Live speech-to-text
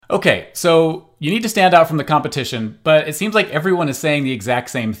Okay, so you need to stand out from the competition, but it seems like everyone is saying the exact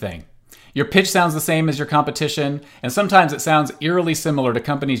same thing. Your pitch sounds the same as your competition, and sometimes it sounds eerily similar to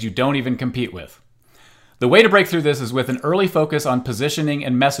companies you don't even compete with. The way to break through this is with an early focus on positioning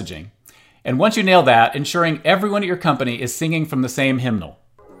and messaging. And once you nail that, ensuring everyone at your company is singing from the same hymnal.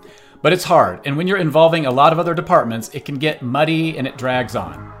 But it's hard, and when you're involving a lot of other departments, it can get muddy and it drags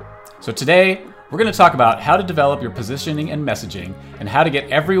on. So today, we're going to talk about how to develop your positioning and messaging and how to get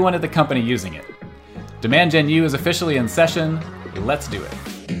everyone at the company using it. Demand Gen U is officially in session. Let's do it.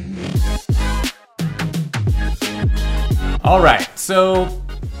 All right, so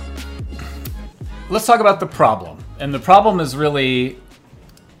let's talk about the problem. And the problem is really,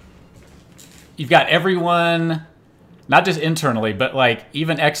 you've got everyone, not just internally, but like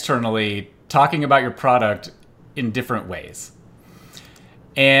even externally, talking about your product in different ways.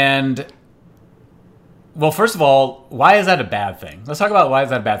 And well, first of all, why is that a bad thing? Let's talk about why is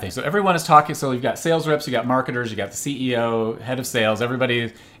that a bad thing. So everyone is talking. So you've got sales reps, you got marketers, you got the CEO, head of sales,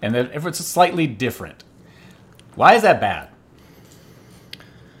 everybody, and it's slightly different. Why is that bad?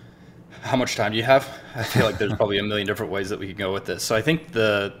 How much time do you have? I feel like there's probably a million different ways that we could go with this. So I think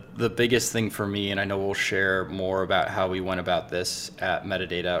the biggest thing for me, and I know we'll share more about how we went about this at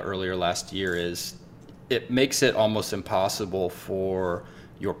Metadata earlier last year, is it makes it almost impossible for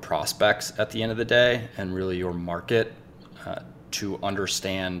your prospects at the end of the day and really your market to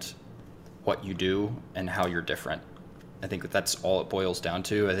understand what you do and how you're different. I think that's all it boils down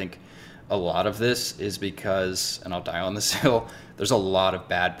to. I think a lot of this is because, and I'll die on this hill, there's a lot of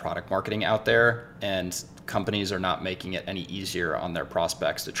bad product marketing out there, and companies are not making it any easier on their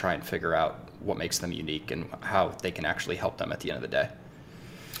prospects to try and figure out what makes them unique and how they can actually help them at the end of the day.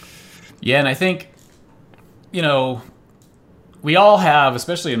 Yeah, and I think, we all have,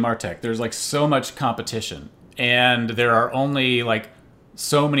 especially in MarTech, there's like so much competition, and there are only like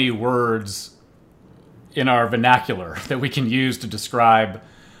so many words in our vernacular that we can use to describe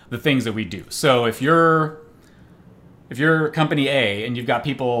the things that we do. So if you're company A and you've got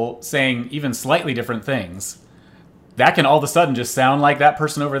people saying even slightly different things, that can all of a sudden just sound like that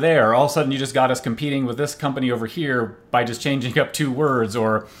person over there. Or all of a sudden you just got us competing with this company over here by just changing up two words,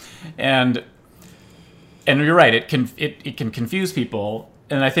 and you're right, it can confuse people.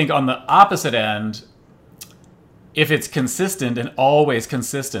 And I think on the opposite end, if it's consistent and always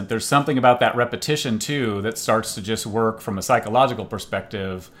consistent, there's something about that repetition too that starts to just work from a psychological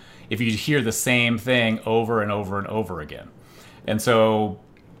perspective if you hear the same thing over and over and over again. And so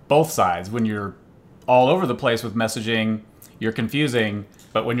both sides, when you're all over the place with messaging, you're confusing,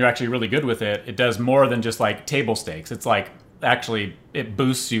 but when you're actually really good with it, it does more than just like table stakes. It's like actually it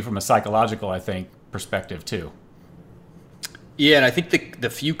boosts you from a psychological, I think, perspective too. Yeah, and I think the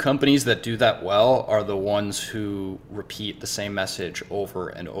few companies that do that well are the ones who repeat the same message over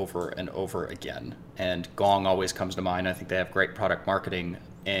and over and over again. And Gong always comes to mind. I think they have great product marketing.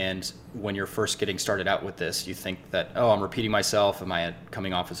 And when you're first getting started out with this, you think that, oh, I'm repeating myself. Am I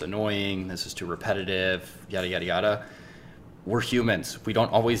coming off as annoying? This is too repetitive, yada, yada, yada. We're humans. We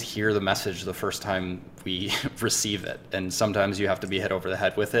don't always hear the message the first time we receive it. And sometimes you have to be hit over the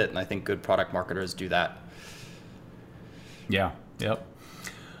head with it. And I think good product marketers do that. Yeah. Yep.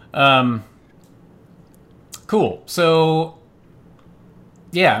 Cool. So,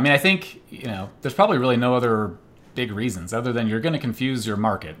 yeah, I mean, I think, there's probably really no other big reasons other than you're going to confuse your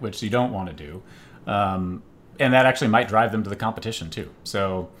market, which you don't want to do. And that actually might drive them to the competition too.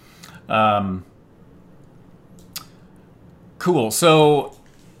 So, cool. So,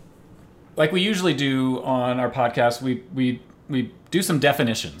 like we usually do on our podcast, we do some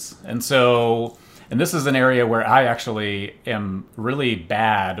definitions. And this is an area where I actually am really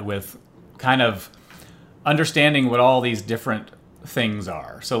bad with kind of understanding what all these different things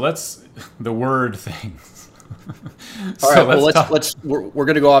are. So the word things. All right, we're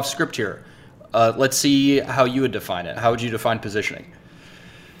going to go off script here. Let's see how you would define it. How would you define positioning?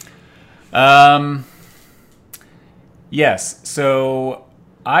 Yes. So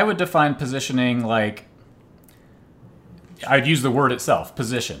I would define positioning like, I'd use the word itself,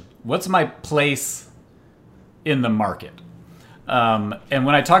 position. What's my place in the market? And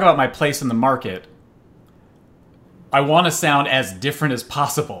when I talk about my place in the market, I want to sound as different as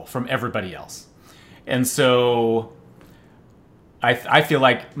possible from everybody else. And so I feel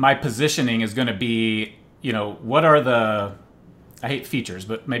like my positioning is going to be, what are I hate features,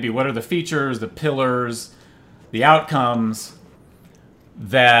 but maybe what are the features, the pillars, the outcomes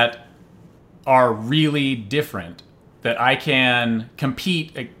that are really different that I can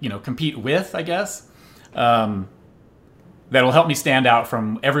compete with, I guess, that'll help me stand out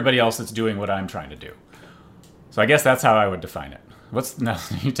from everybody else that's doing what I'm trying to do. So I guess that's how I would define it. No,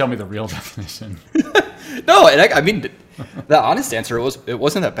 you tell me the real definition. No, and I mean, the honest answer was it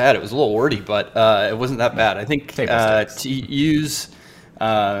wasn't that bad. It was a little wordy, but it wasn't that bad. I think to use,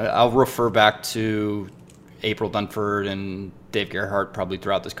 I'll refer back to April Dunford and Dave Gerhardt probably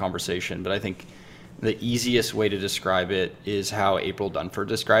throughout this conversation, but I think the easiest way to describe it is how April Dunford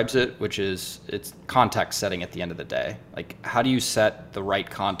describes it, which is it's context setting at the end of the day. Like, how do you set the right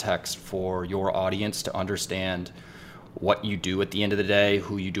context for your audience to understand what you do at the end of the day,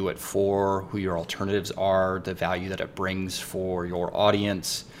 who you do it for, who your alternatives are, the value that it brings for your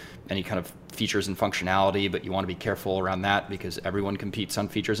audience, any kind of features and functionality, but you want to be careful around that because everyone competes on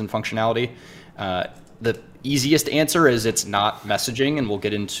features and functionality. The easiest answer is it's not messaging, and we'll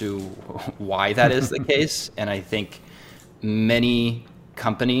get into why that is the case. And I think many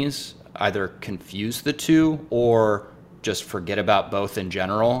companies either confuse the two or just forget about both in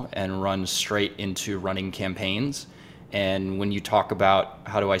general and run straight into running campaigns. And when you talk about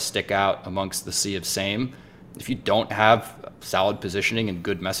how do I stick out amongst the sea of same, if you don't have solid positioning and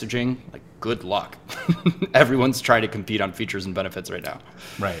good messaging, like, good luck. Everyone's trying to compete on features and benefits right now.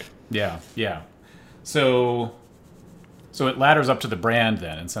 Right. Yeah. Yeah. So it ladders up to the brand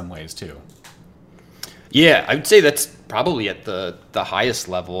then in some ways too. Yeah, I would say that's probably at the highest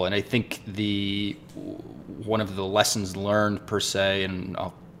level. And I think one of the lessons learned per se, and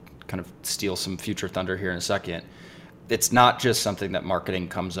I'll kind of steal some future thunder here in a second, it's not just something that marketing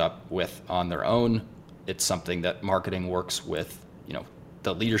comes up with on their own. It's something that marketing works with,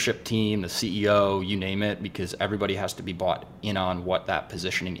 the leadership team, the CEO, you name it, because everybody has to be bought in on what that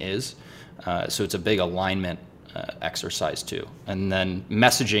positioning is. So it's a big alignment exercise too. And then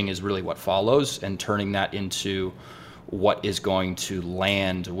messaging is really what follows, and turning that into what is going to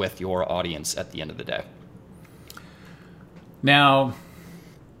land with your audience at the end of the day. Now,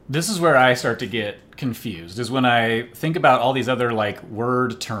 this is where I start to get confused, is when I think about all these other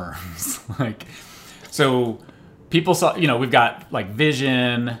word terms. So people saw, we've got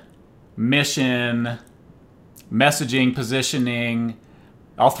vision, mission, messaging, positioning.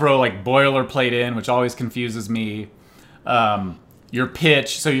 I'll throw boilerplate in, which always confuses me. Your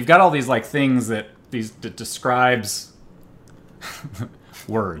pitch. So you've got all these things that describes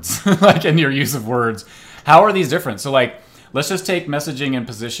words, in your use of words. How are these different? So let's just take messaging and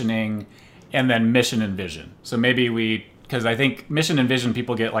positioning and then mission and vision. So maybe because I think mission and vision,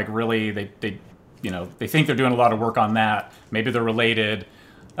 people get really, they think they're doing a lot of work on that. Maybe they're related.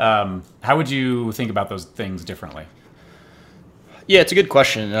 How would you think about those things differently? Yeah, it's a good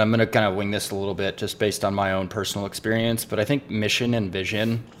question. I'm going to kind of wing this a little bit just based on my own personal experience. But I think mission and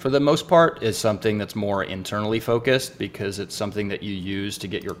vision, for the most part, is something that's more internally focused because it's something that you use to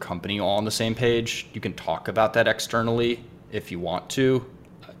get your company all on the same page. You can talk about that externally if you want to.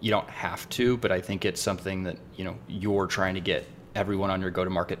 You don't have to, but I think it's something that you're trying to get everyone on your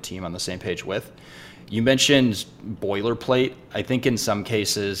go-to-market team on the same page with. You mentioned boilerplate. I think in some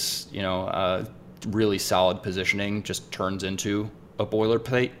cases, really solid positioning just turns into a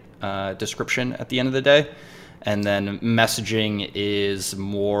boilerplate description at the end of the day. And then messaging is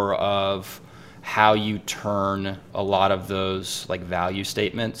more of how you turn a lot of those value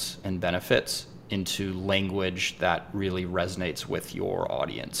statements and benefits into language that really resonates with your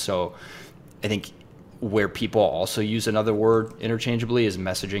audience. So I think where people also use another word interchangeably is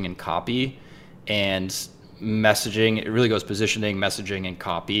messaging and copy. And messaging, it really goes positioning, messaging, and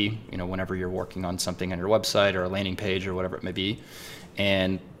copy, whenever you're working on something on your website or a landing page or whatever it may be.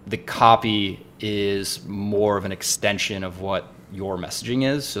 And the copy is more of an extension of what your messaging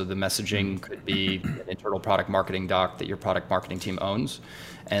is. So the messaging could be an internal product marketing doc that your product marketing team owns,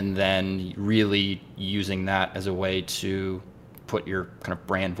 and then really using that as a way to put your kind of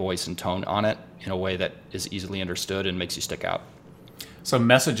brand voice and tone on it in a way that is easily understood and makes you stick out. So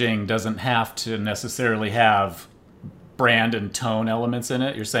messaging doesn't have to necessarily have brand and tone elements in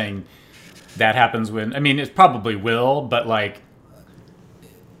it. You're saying that happens it probably will, but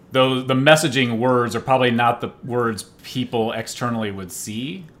the messaging words are probably not the words people externally would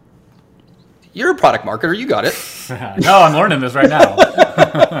see. You're a product marketer. You got it. No, I'm learning this right now.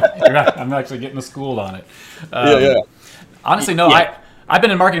 I'm actually getting schooled on it. Yeah. Honestly, no. Yeah. I've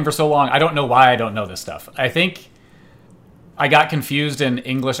been in marketing for so long. I don't know why I don't know this stuff. I think I got confused in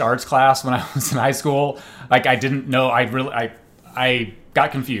English arts class when I was in high school. I didn't know. I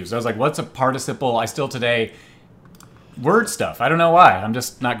got confused. I was like, what's a participle? I still today, word stuff. I don't know why. I'm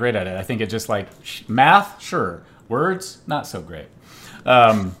just not great at it. I think it's just math, sure. Words, not so great.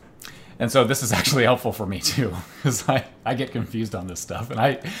 And so this is actually helpful for me too, because I get confused on this stuff. And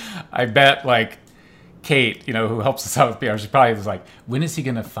I bet Kate, who helps us out with PR, she probably was like, when is he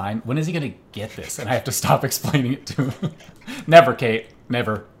going to get this? And I have to stop explaining it to him. Never, Kate.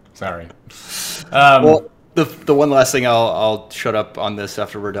 Never. Sorry. Well, the one last thing I'll shut up on this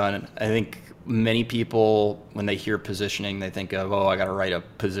after we're done. I think many people, when they hear positioning, they think of, I got to write a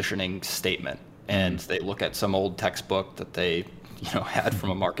positioning statement. And they look at some old textbook that they, had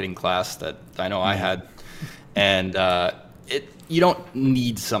from a marketing class that I know I had. And you don't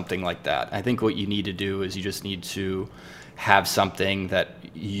need something like that. I think what you need to do is you just need to have something that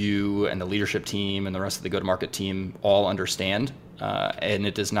you and the leadership team and the rest of the go-to-market team all understand. And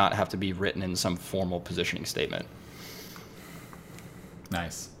it does not have to be written in some formal positioning statement.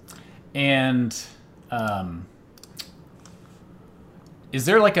 Nice. And is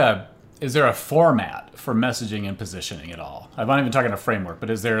there a format for messaging and positioning at all? I'm not even talking a framework, but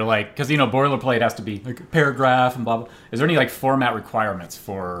is there because boilerplate has to be like a paragraph and blah blah. Is there any format requirements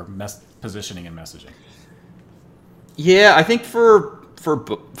for positioning and messaging? Yeah, I think for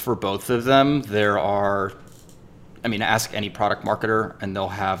both of them there are. Ask any product marketer and they'll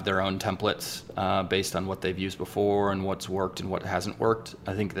have their own templates based on what they've used before and what's worked and what hasn't worked.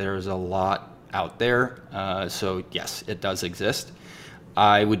 I think there's a lot out there. So yes, it does exist.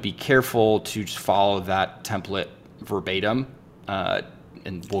 I would be careful to just follow that template verbatim.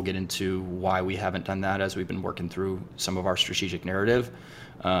 And we'll get into why we haven't done that as we've been working through some of our strategic narrative.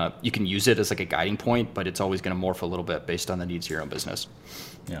 You can use it as a guiding point, but it's always going to morph a little bit based on the needs of your own business.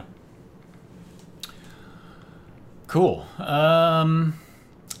 Yeah. Cool. And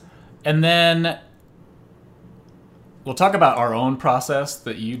then we'll talk about our own process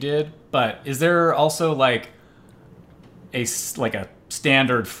that you did, but is there also a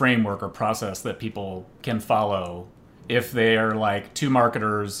standard framework or process that people can follow if they are two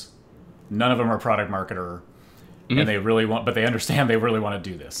marketers, none of them are product marketer, and they really want, but they understand they really want to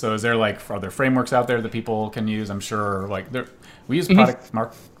do this. So is there are there frameworks out there that people can use? I'm sure we use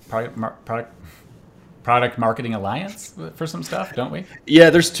Product Marketing Alliance for some stuff, don't we? Yeah,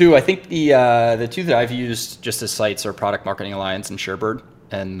 there's two. I think the two that I've used just as sites are Product Marketing Alliance and ShareBird,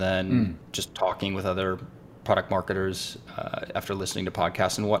 and then just talking with other product marketers after listening to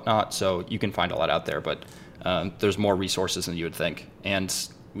podcasts and whatnot. So you can find a lot out there, but there's more resources than you would think. And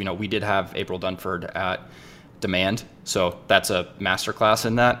we did have April Dunford at Demand, so that's a masterclass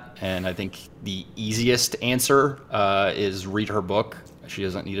in that. And I think the easiest answer is read her book. She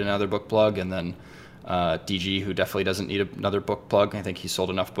doesn't need another book plug, and then DG, who definitely doesn't need another book plug. I think he's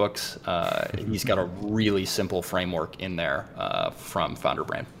sold enough books. He's got a really simple framework in there from Founder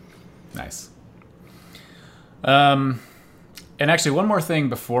Brand. Nice. And actually, one more thing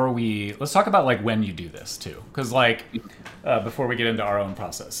before let's talk about when you do this too, because before we get into our own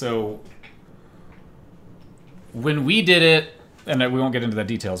process. So when we did it, and we won't get into the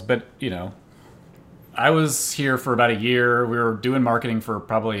details, but I was here for about a year. We were doing marketing for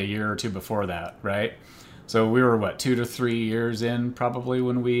probably a year or two before that, right? So we were, 2 to 3 years in probably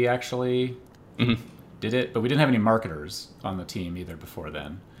when we actually did it. But we didn't have any marketers on the team either before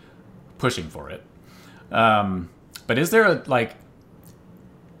then, pushing for it. But is there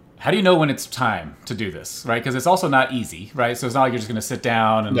how do you know when it's time to do this, right? Because it's also not easy, right? So it's not like you're just going to sit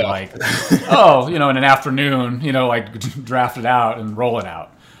down and in an afternoon, draft it out and roll it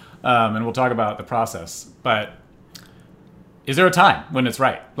out. And we'll talk about the process, but is there a time when it's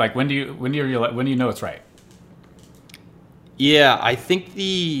right? When do you know it's right? Yeah, I think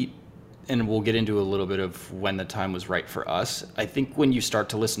and we'll get into a little bit of when the time was right for us. I think when you start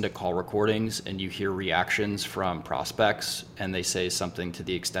to listen to call recordings and you hear reactions from prospects and they say something to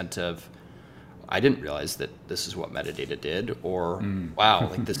the extent of, I didn't realize that this is what metadata did, or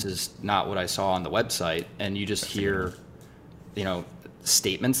wow, this is not what I saw on the website. And you just hear,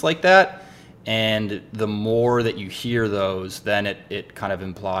 statements like that, and the more that you hear those, then it kind of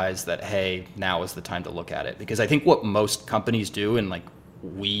implies that, hey, now is the time to look at it. Because I think what most companies do, and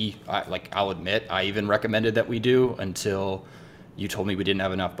I'll admit, I even recommended that we do until you told me we didn't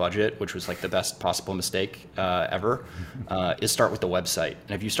have enough budget, which was the best possible mistake ever, is start with the website.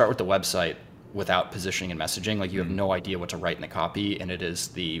 And if you start with the website without positioning and messaging, you have no idea what to write in the copy. And it is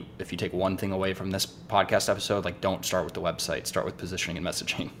if you take one thing away from this podcast episode, don't start with the website, start with positioning and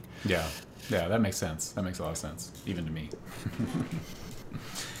messaging. Yeah, that makes sense. That makes a lot of sense, even to me.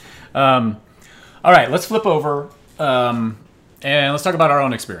 All right, let's flip over and let's talk about our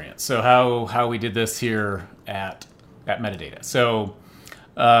own experience. So how we did this here at Metadata. So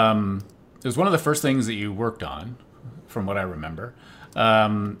it was one of the first things that you worked on, from what I remember.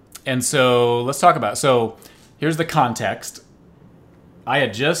 And so let's talk about, so here's the context. I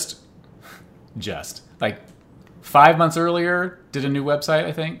had just 5 months earlier, did a new website,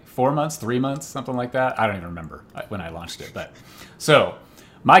 I think. 4 months, 3 months, something like that. I don't even remember when I launched it. But so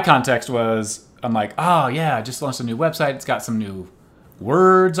my context was, I'm like, oh yeah, I just launched a new website. It's got some new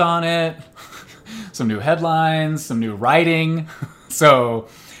words on it, some new headlines, some new writing, so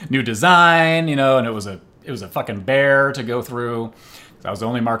new design, you know, and it was a fucking bear to go through. I was the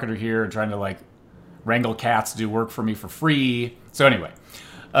only marketer here and trying to like wrangle cats to do work for me for free. So anyway,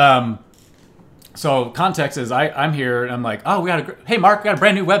 so context is I'm here and I'm like, oh, hey Mark, we got a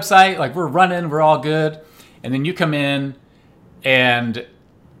brand new website. Like we're running, we're all good. And then you come in and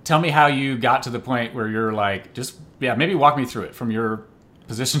tell me how you got to the point where you're like, maybe walk me through it from your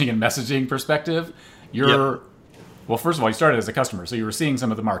positioning and messaging perspective. Well, first of all, you started as a customer, so you were seeing some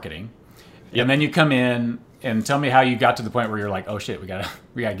of the marketing. Yep. And then you come in and tell me how you got to the point where you're like, oh shit, we gotta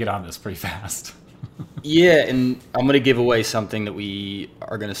get on this pretty fast. Yeah, and I'm going to give away something that we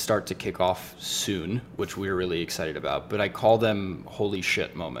are going to start to kick off soon, which we're really excited about. But I call them holy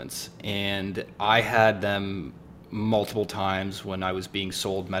shit moments. And I had them multiple times when I was being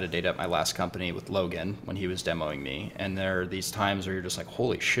sold metadata at my last company with Logan when he was demoing me. And there are these times where you're just like,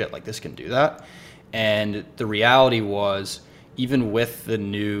 holy shit, like this can do that. And the reality was, even with the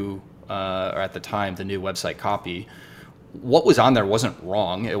new, or at the time, the new website copy, what was on there wasn't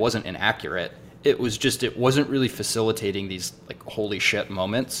wrong. It wasn't inaccurate. It was just, it wasn't really facilitating these like holy shit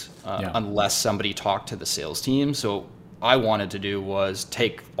moments unless somebody talked to the sales team. So I wanted to do was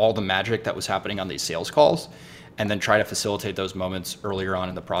take all the magic that was happening on these sales calls and then try to facilitate those moments earlier on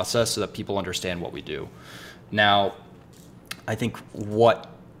in the process so that people understand what we do. Now, I think what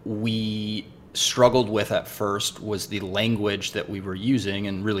we struggled with at first was the language that we were using,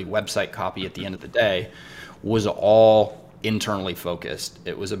 and really website copy at the end of the day was all internally focused.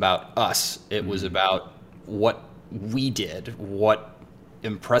 It was about us. It was about what we did, what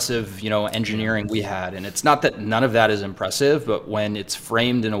impressive, engineering we had. And it's not that none of that is impressive, but when it's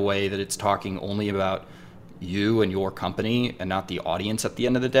framed in a way that it's talking only about you and your company and not the audience at the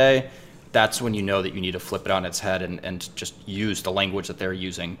end of the day, that's when you know that you need to flip it on its head and just use the language that they're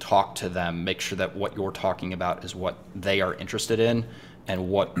using, talk to them, make sure that what you're talking about is what they are interested in and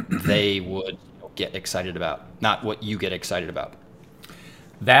what they would get excited about, not what you get excited about.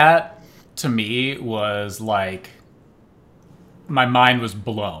 That, to me, was like, my mind was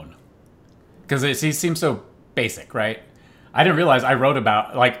blown. Because it seems so basic, right? I didn't realize I wrote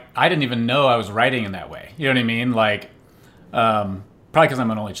about, I didn't even know I was writing in that way. You know what I mean? Probably because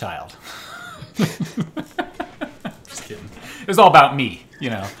I'm an only child. Just kidding. It was all about me,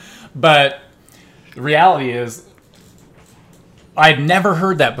 But the reality is, I'd never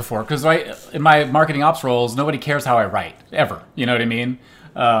heard that before because in my marketing ops roles, nobody cares how I write, ever. You know what I mean?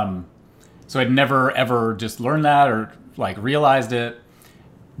 So I'd never, ever just learned that or realized it.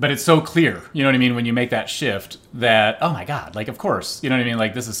 But it's so clear, you know what I mean, when you make that shift that, oh my God, of course, you know what I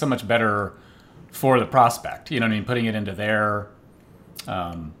mean? This is so much better for the prospect, you know what I mean? Putting it into their,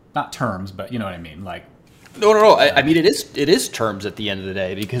 not terms, but you know what I mean? No. I mean, it is terms at the end of the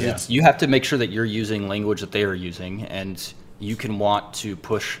day because you have to make sure that you're using language that they are using, and you can want to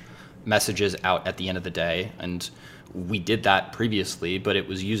push messages out at the end of the day. And we did that previously, but it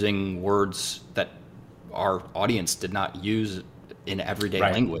was using words that our audience did not use in everyday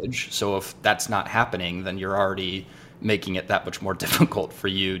language. So if that's not happening, then you're already making it that much more difficult for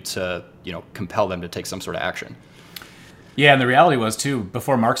you to, compel them to take some sort of action. Yeah, and the reality was too,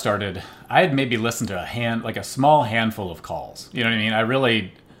 before Mark started, I had maybe listened to a small handful of calls. You know what I mean?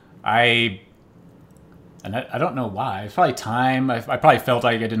 I don't know why. It's probably time. I probably felt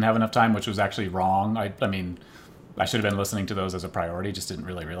like I didn't have enough time, which was actually wrong. I mean, I should have been listening to those as a priority, just didn't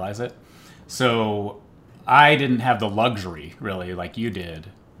really realize it. So I didn't have the luxury, really, like you did,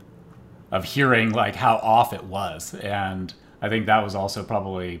 of hearing how off it was. And I think that was also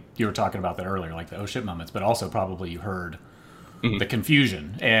probably, you were talking about that earlier, the oh shit moments, but also probably you heard the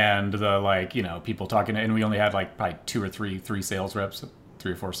confusion and the people talking, and we only had probably two or three sales reps,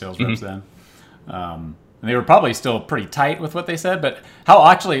 3 or 4 sales reps then. And they were probably still pretty tight with what they said, but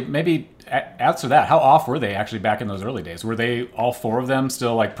maybe answer that, how off were they actually back in those early days? Were they, all 4 of them,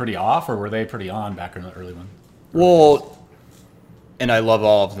 still pretty off, or were they pretty on back in the early one? Well, and I love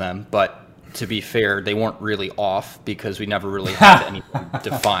all of them, but to be fair, they weren't really off because we never really had anything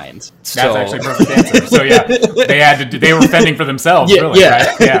defined. That's actually a perfect answer. So yeah, they were fending for themselves, really,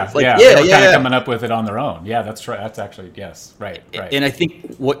 right? Yeah, they were kind of coming up with it on their own. Yeah, that's right. That's actually, yes, right. And I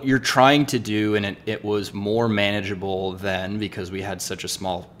think what you're trying to do, and it was more manageable then because we had such a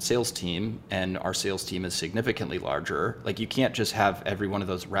small sales team, and our sales team is significantly larger. You can't just have every one of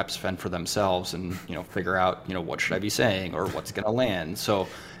those reps fend for themselves and figure out what should I be saying or what's going to land. So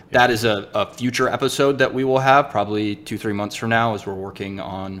That is a future episode that we will have probably 2-3 months from now, as we're working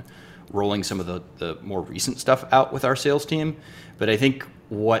on rolling some of the more recent stuff out with our sales team. But I think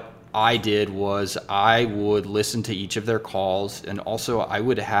what I did was I would listen to each of their calls, and also I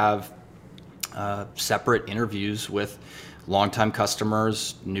would have separate interviews with longtime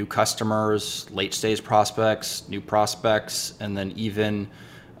customers, new customers, late stage prospects, new prospects, and then even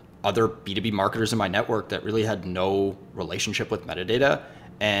other B2B marketers in my network that really had no relationship with metadata.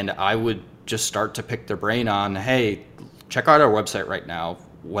 And I would just start to pick their brain on, hey, check out our website right now,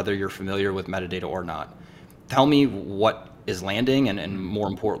 whether you're familiar with metadata or not. Tell me what is landing and more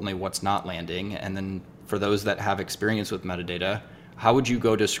importantly, what's not landing. And then for those that have experience with metadata, how would you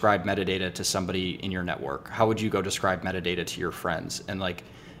go describe metadata to somebody in your network? How would you go describe metadata to your friends? And like,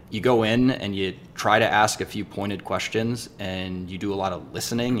 you go in and you try to ask a few pointed questions and you do a lot of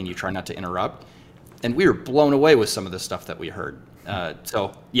listening and you try not to interrupt. And we were blown away with some of the stuff that we heard.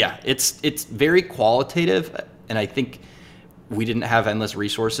 So yeah, it's very qualitative. And I think we didn't have endless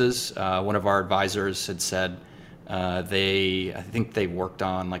resources. One of our advisors had said I think they worked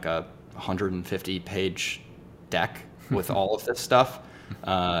on like a 150-page deck with all of this stuff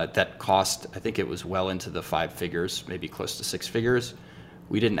that cost, I think it was well into the 5 figures, maybe close to 6 figures.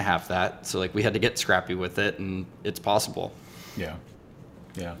 We didn't have that. So like we had to get scrappy with it, and it's possible. Yeah.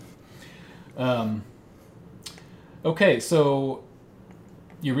 Okay, so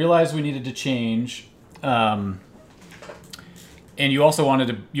you realized we needed to change, and you also wanted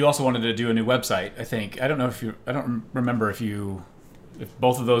to do a new website. I think I don't remember if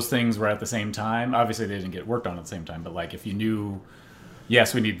both of those things were at the same time. Obviously, they didn't get worked on at the same time. But like, if you knew,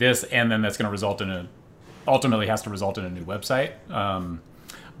 yes, we need this, and then that's going to ultimately has to result in a new website.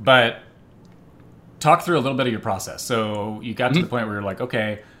 But talk through a little bit of your process. So you got to the point where you're like,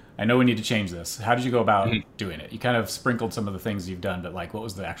 okay, I know we need to change this. How did you go about doing it? You kind of sprinkled some of the things you've done, but like, what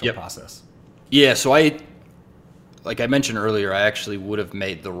was the actual process? Yeah, so like I mentioned earlier, I actually would have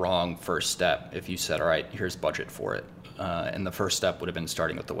made the wrong first step if you said, all right, here's budget for it. And the first step would have been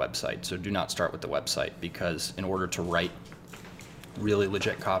starting with the website. So do not start with the website, because in order to write really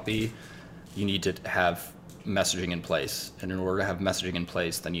legit copy, you need to have messaging in place. And in order to have messaging in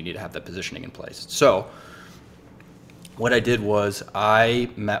place, then you need to have the positioning in place. So what I did was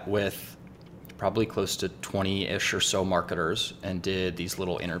I met with probably close to 20-ish or so marketers and did these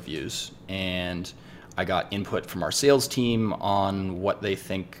little interviews. And I got input from our sales team on what they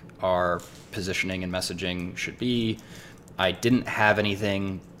think our positioning and messaging should be. I didn't have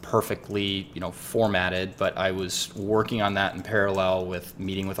anything perfectly, formatted, but I was working on that in parallel with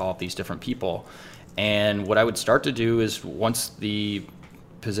meeting with all of these different people. And what I would start to do is, once the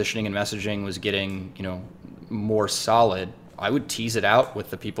positioning and messaging was getting, more solid, I would tease it out with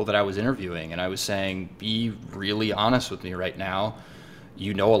the people that I was interviewing. And I was saying, be really honest with me right now.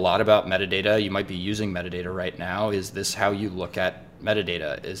 You know a lot about metadata. You might be using metadata right now. Is this how you look at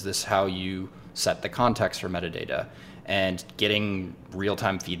metadata? Is this how you set the context for metadata? And getting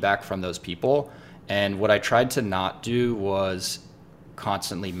real-time feedback from those people. And what I tried to not do was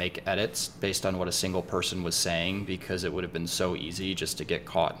constantly make edits based on what a single person was saying, because it would have been so easy just to get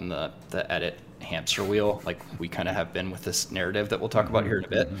caught in the edit hamster wheel, like we kind of have been with this narrative that we'll talk about here in a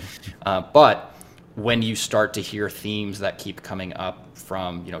bit. But when you start to hear themes that keep coming up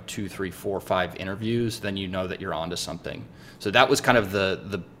from 2, 3, 4, 5 interviews, then you know that you're onto something. So that was kind of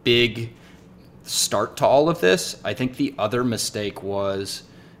the big start to all of this. I think the other mistake was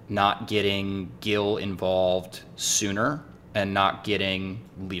not getting Gil involved sooner and not getting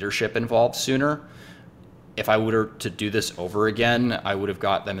leadership involved sooner. If I were to do this over again, I would have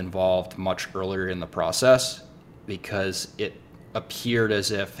got them involved much earlier in the process, because it appeared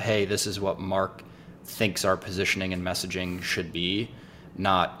as if, hey, this is what Mark thinks our positioning and messaging should be,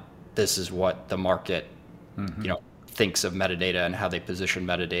 not this is what the market, thinks of metadata and how they position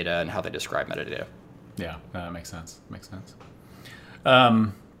metadata and how they describe metadata. Yeah, that makes sense.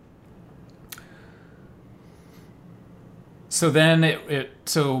 So then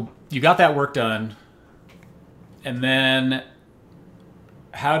so you got that work done, and then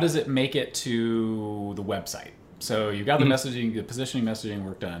how does it make it to the website? So you got the messaging, the positioning messaging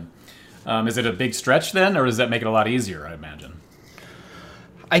work done. Is it a big stretch then, or does that make it a lot easier, I imagine?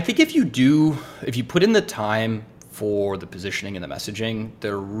 I think if you put in the time for the positioning and the messaging,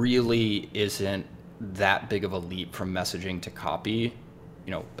 there really isn't that big of a leap from messaging to copy,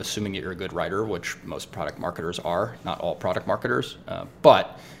 assuming that you're a good writer, which most product marketers are, not all product marketers,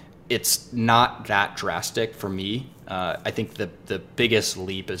 but it's not that drastic for me. I think the biggest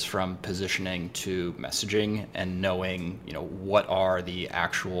leap is from positioning to messaging and knowing, what are the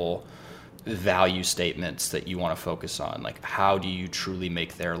actual value statements that you want to focus on. Like, how do you truly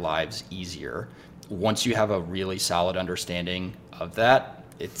make their lives easier? Once you have a really solid understanding of that,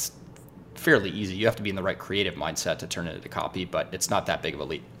 it's fairly easy. You have to be in the right creative mindset to turn it into copy, but it's not that big of a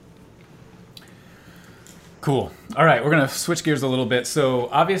leap. Cool. All right, we're going to switch gears a little bit. So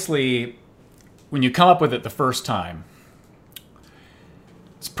obviously, when you come up with it the first time,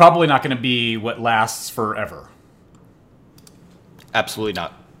 it's probably not going to be what lasts forever. Absolutely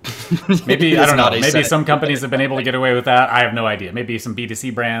not. Maybe, I don't know, maybe some companies have been able to get away with that. I have no idea. Maybe some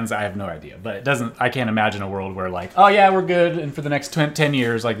B2C brands, I have no idea. But it doesn't, I can't imagine a world where like, oh yeah, we're good, and for the next 10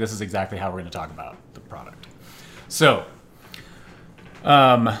 years, like this is exactly how we're going to talk about the product. So,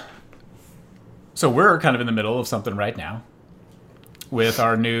 so we're kind of in the middle of something right now with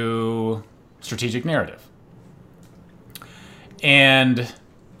our new strategic narrative. And,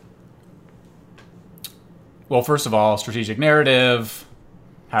 well, first of all, strategic narrative,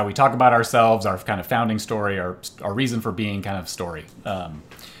 how we talk about ourselves, our kind of founding story, our reason for being kind of story,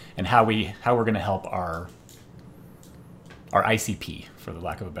 and how we're going to help our ICP, for the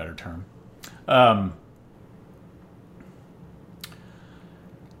lack of a better term.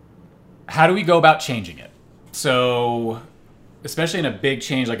 How do we go about changing it? So, especially in a big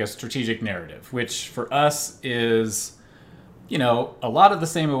change like a strategic narrative, which for us is, you know, a lot of the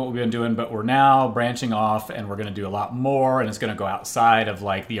same of what we've been doing, but we're now branching off and we're going to do a lot more, and it's going to go outside of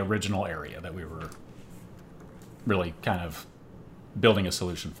like the original area that we were really kind of building a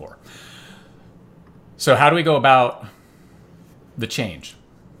solution for. So how do we go about the change?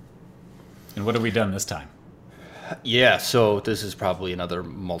 And what have we done this time? Yeah, so this is probably another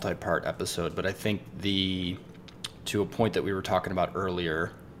multi-part episode, but I think to a point that we were talking about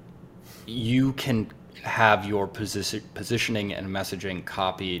earlier, you can have your positioning and messaging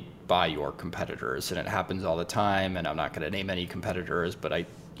copied by your competitors, and it happens all the time. And I'm not going to name any competitors, but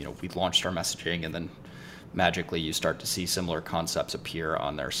we launched our messaging, and then magically you start to see similar concepts appear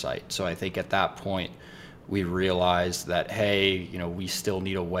on their site. So I think at that point we realized that, hey, we still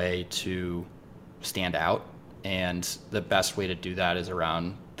need a way to stand out, and the best way to do that is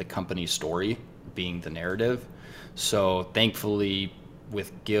around the company story being the narrative. So thankfully,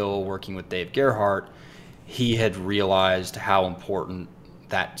 with Gil working with Dave Gerhardt, he had realized how important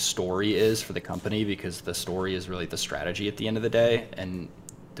that story is for the company, because the story is really the strategy at the end of the day. And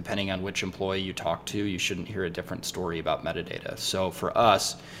depending on which employee you talk to, you shouldn't hear a different story about metadata. So for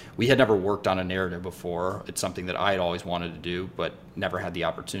us, we had never worked on a narrative before. It's something that I had always wanted to do, but never had the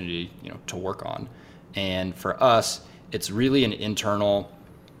opportunity, to work on. And for us, it's really an internal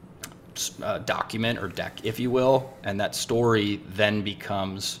document or deck, if you will. And that story then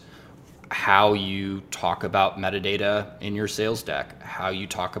becomes how you talk about metadata in your sales deck, how you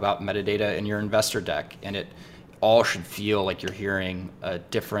talk about metadata in your investor deck. And it all should feel like you're hearing a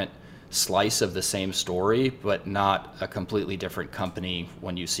different slice of the same story, but not a completely different company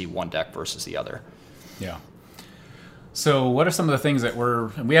when you see one deck versus the other. Yeah. So what are some of the things that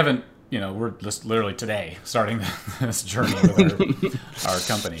we haven't, we're just literally today starting this journey with our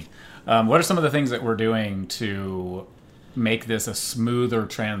company. What are some of the things that we're doing to make this a smoother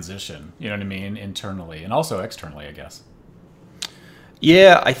transition, you know what I mean, internally and also externally, I guess?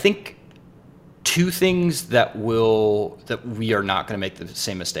 Yeah, I think two things that we are not going to make the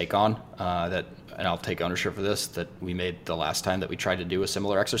same mistake on, and I'll take ownership for this, that we made the last time that we tried to do a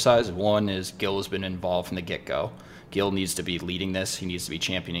similar exercise. One is Gil has been involved from the get-go. Gil needs to be leading this. He needs to be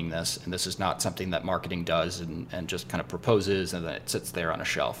championing this. And this is not something that marketing does and just kind of proposes and then it sits there on a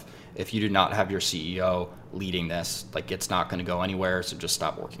shelf. If you do not have your CEO leading this, like, it's not going to go anywhere, so just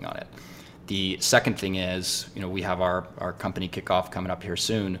stop working on it. The second thing is, we have our company kickoff coming up here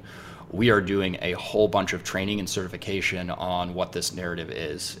soon. We are doing a whole bunch of training and certification on what this narrative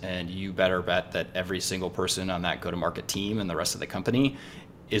is. And you better bet that every single person on that go-to-market team and the rest of the company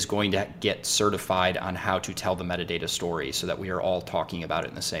is going to get certified on how to tell the metadata story so that we are all talking about it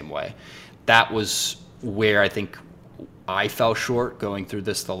in the same way. That was where I think I fell short going through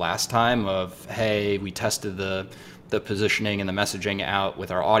this the last time of, hey, we tested the positioning and the messaging out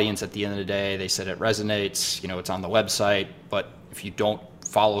with our audience at the end of the day. They said it resonates, it's on the website, but if you don't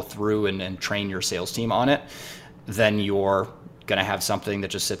follow through and train your sales team on it, then you're going to have something that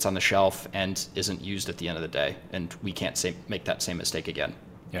just sits on the shelf and isn't used at the end of the day. And we can't make that same mistake again.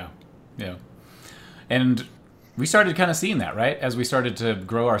 Yeah. And we started kind of seeing that, right? As we started to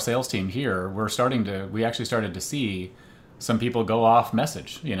grow our sales team here, we actually started to see some people go off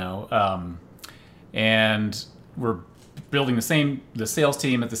message, and we're building the sales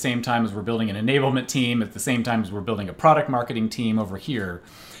team at the same time as we're building an enablement team, at the same time as we're building a product marketing team over here.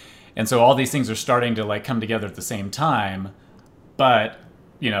 And so all these things are starting to like come together at the same time, but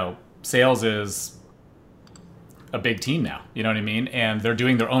sales is a big team now, you know what I mean? And they're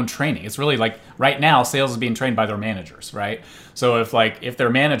doing their own training. It's really like right now sales is being trained by their managers, right? So if their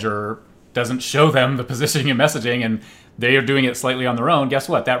manager doesn't show them the positioning and messaging and they are doing it slightly on their own, guess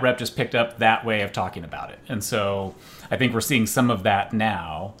what? That rep just picked up that way of talking about it. And so I think we're seeing some of that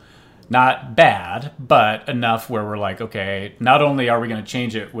now. Not bad, but enough where we're like, okay, not only are we going to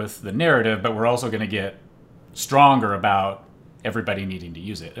change it with the narrative, but we're also going to get stronger about everybody needing to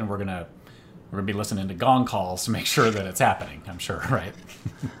use it. And we're going to be listening to gong calls to make sure that it's happening, I'm sure, right?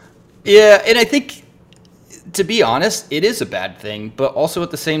 Yeah, and I think, to be honest, it is a bad thing, but also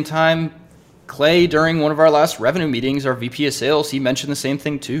at the same time, Clay, during one of our last revenue meetings, our VP of sales, he mentioned the same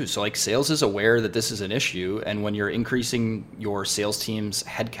thing too. So like sales is aware that this is an issue, and when you're increasing your sales team's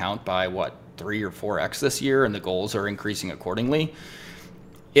headcount by 3 or 4x this year, and the goals are increasing accordingly,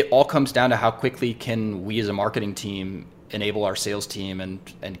 it all comes down to how quickly can we as a marketing team enable our sales team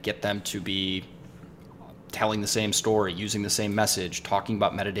and get them to be telling the same story, using the same message, talking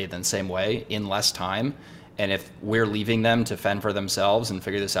about metadata in the same way in less time. And if we're leaving them to fend for themselves and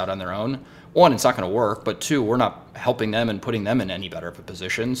figure this out on their own, one, it's not going to work, but two, we're not helping them and putting them in any better of a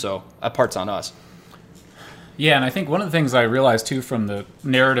position. So that part's on us. Yeah, and I think one of the things I realized too from the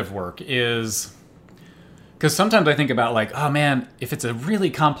narrative work is, because sometimes I think about like, oh man, if it's a really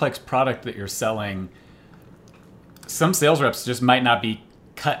complex product that you're selling, some sales reps just might not be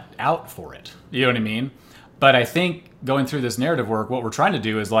cut out for it. You know what I mean? But I think going through this narrative work, what we're trying to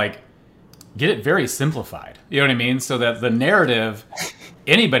do is like get it very simplified. You know what I mean? So that the narrative,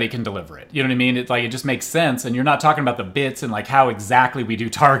 anybody can deliver it. You know what I mean? It's like, it just makes sense. And you're not talking about the bits and like how exactly we do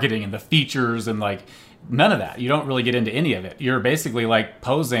targeting and the features and like none of that. You don't really get into any of it. You're basically like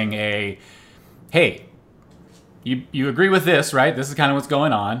posing a, hey, you agree with this, right? This is kind of what's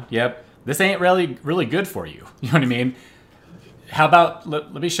going on. Yep. This ain't really good for you. You know what I mean? How about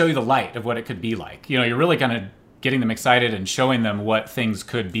let me show you the light of what it could be like. You know, you're really kind of getting them excited and showing them what things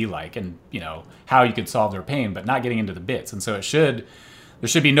could be like and, you know, how you could solve their pain, but not getting into the bits. And so there should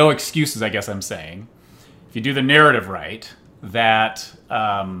be no excuses, I guess I'm saying. If you do the narrative right, that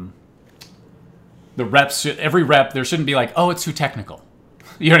the reps every rep, there shouldn't be like, oh, it's too technical.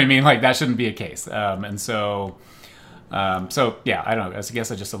 You know what I mean? Like that shouldn't be a case. So yeah, I don't know. I guess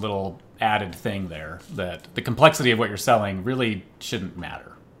it's just a little added thing there that the complexity of what you're selling really shouldn't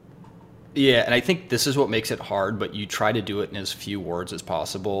matter. Yeah, and I think this is what makes it hard, but you try to do it in as few words as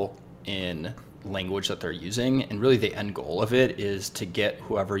possible in language that they're using. And really the end goal of it is to get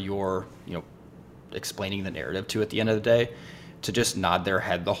whoever you're, explaining the narrative to at the end of the day to just nod their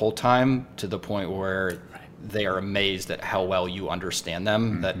head the whole time to the point where they are amazed at how well you understand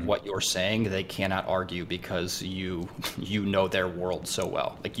them, that what you're saying, they cannot argue because you know their world so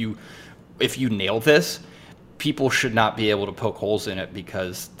well. Like if you nail this, people should not be able to poke holes in it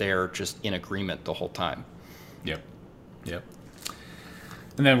because they're just in agreement the whole time. Yep.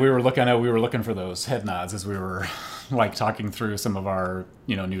 And then we were looking for those head nods as we were like talking through some of our,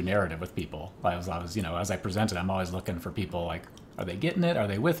 new narrative with people. I was, as I presented, I'm always looking for people like, are they getting it? Are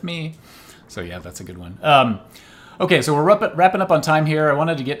they with me? So yeah, that's a good one. Okay, so we're wrapping up on time here. I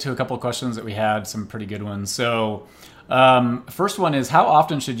wanted to get to a couple of questions that we had, some pretty good ones. So first one is, how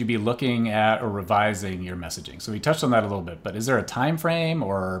often should you be looking at or revising your messaging? So we touched on that a little bit, but is there a time frame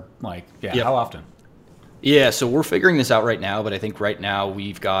or how often? Yeah, so we're figuring this out right now, but I think right now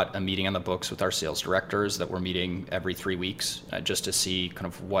we've got a meeting on the books with our sales directors that we're meeting every 3 weeks just to see kind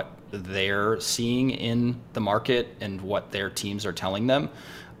of what they're seeing in the market and what their teams are telling them.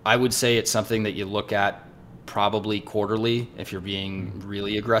 I would say it's something that you look at probably quarterly if you're being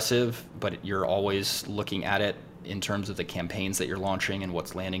really aggressive, but you're always looking at it in terms of the campaigns that you're launching and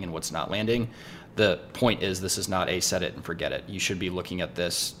what's landing and what's not landing. The point is, this is not a set it and forget it. You should be looking at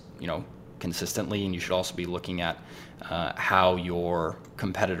this, consistently, and you should also be looking at how your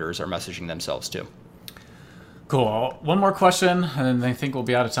competitors are messaging themselves too. Cool. One more question, and then I think we'll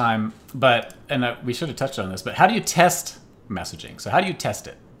be out of time. We should have touched on this, but how do you test messaging? So how do you test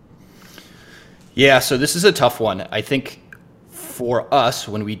it? Yeah, so this is a tough one. I think for us,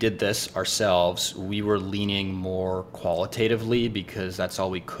 when we did this ourselves, we were leaning more qualitatively because that's all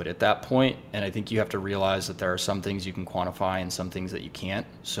we could at that point. And I think you have to realize that there are some things you can quantify and some things that you can't.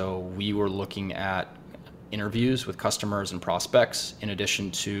 So we were looking at interviews with customers and prospects in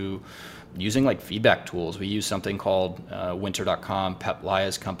addition to using like feedback tools. We use something called Winter.com, Pep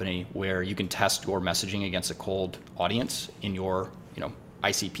Laya's company, where you can test your messaging against a cold audience in your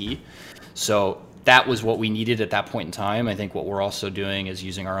ICP. So that was what we needed at that point in time. I think what we're also doing is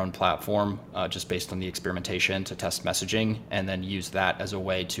using our own platform just based on the experimentation to test messaging and then use that as a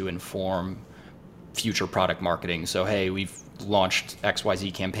way to inform future product marketing. So, hey, we've launched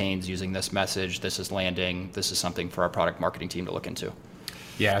XYZ campaigns using this message. This is landing. This is something for our product marketing team to look into.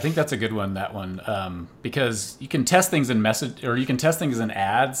 Yeah, I think that's a good one, that one, because you can test things in message, or you can test things in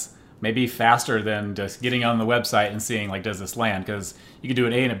ads maybe faster than just getting on the website and seeing, like, does this land? Because you can do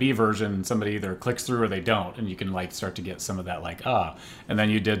an A and a B version, and somebody either clicks through or they don't, and you can, like, start to get some of that, like, And then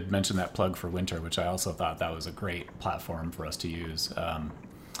you did mention that plug for Winter, which I also thought that was a great platform for us to use.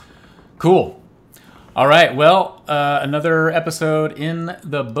 Cool. All right, well, another episode in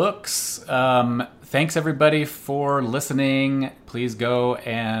the books. Thanks, everybody, for listening. Please go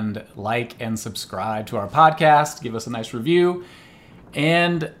and like and subscribe to our podcast. Give us a nice review.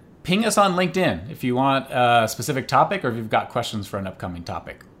 And ping us on LinkedIn if you want a specific topic or if you've got questions for an upcoming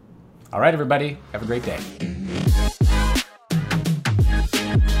topic. All right, everybody. Have a great day.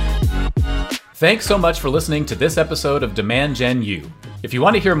 Thanks so much for listening to this episode of Demand Gen U. If you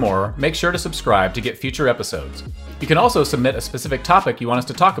want to hear more, make sure to subscribe to get future episodes. You can also submit a specific topic you want us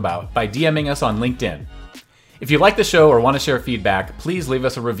to talk about by DMing us on LinkedIn. If you like the show or want to share feedback, please leave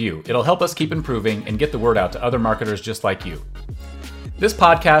us a review. It'll help us keep improving and get the word out to other marketers just like you. This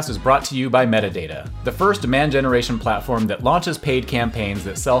podcast is brought to you by Metadata, the first demand generation platform that launches paid campaigns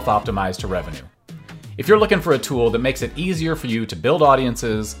that self-optimize to revenue. If you're looking for a tool that makes it easier for you to build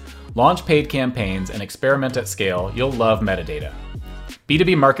audiences, launch paid campaigns, and experiment at scale, you'll love Metadata.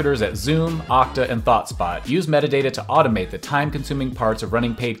 B2B marketers at Zoom, Okta, and ThoughtSpot use Metadata to automate the time-consuming parts of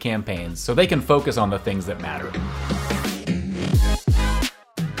running paid campaigns so they can focus on the things that matter.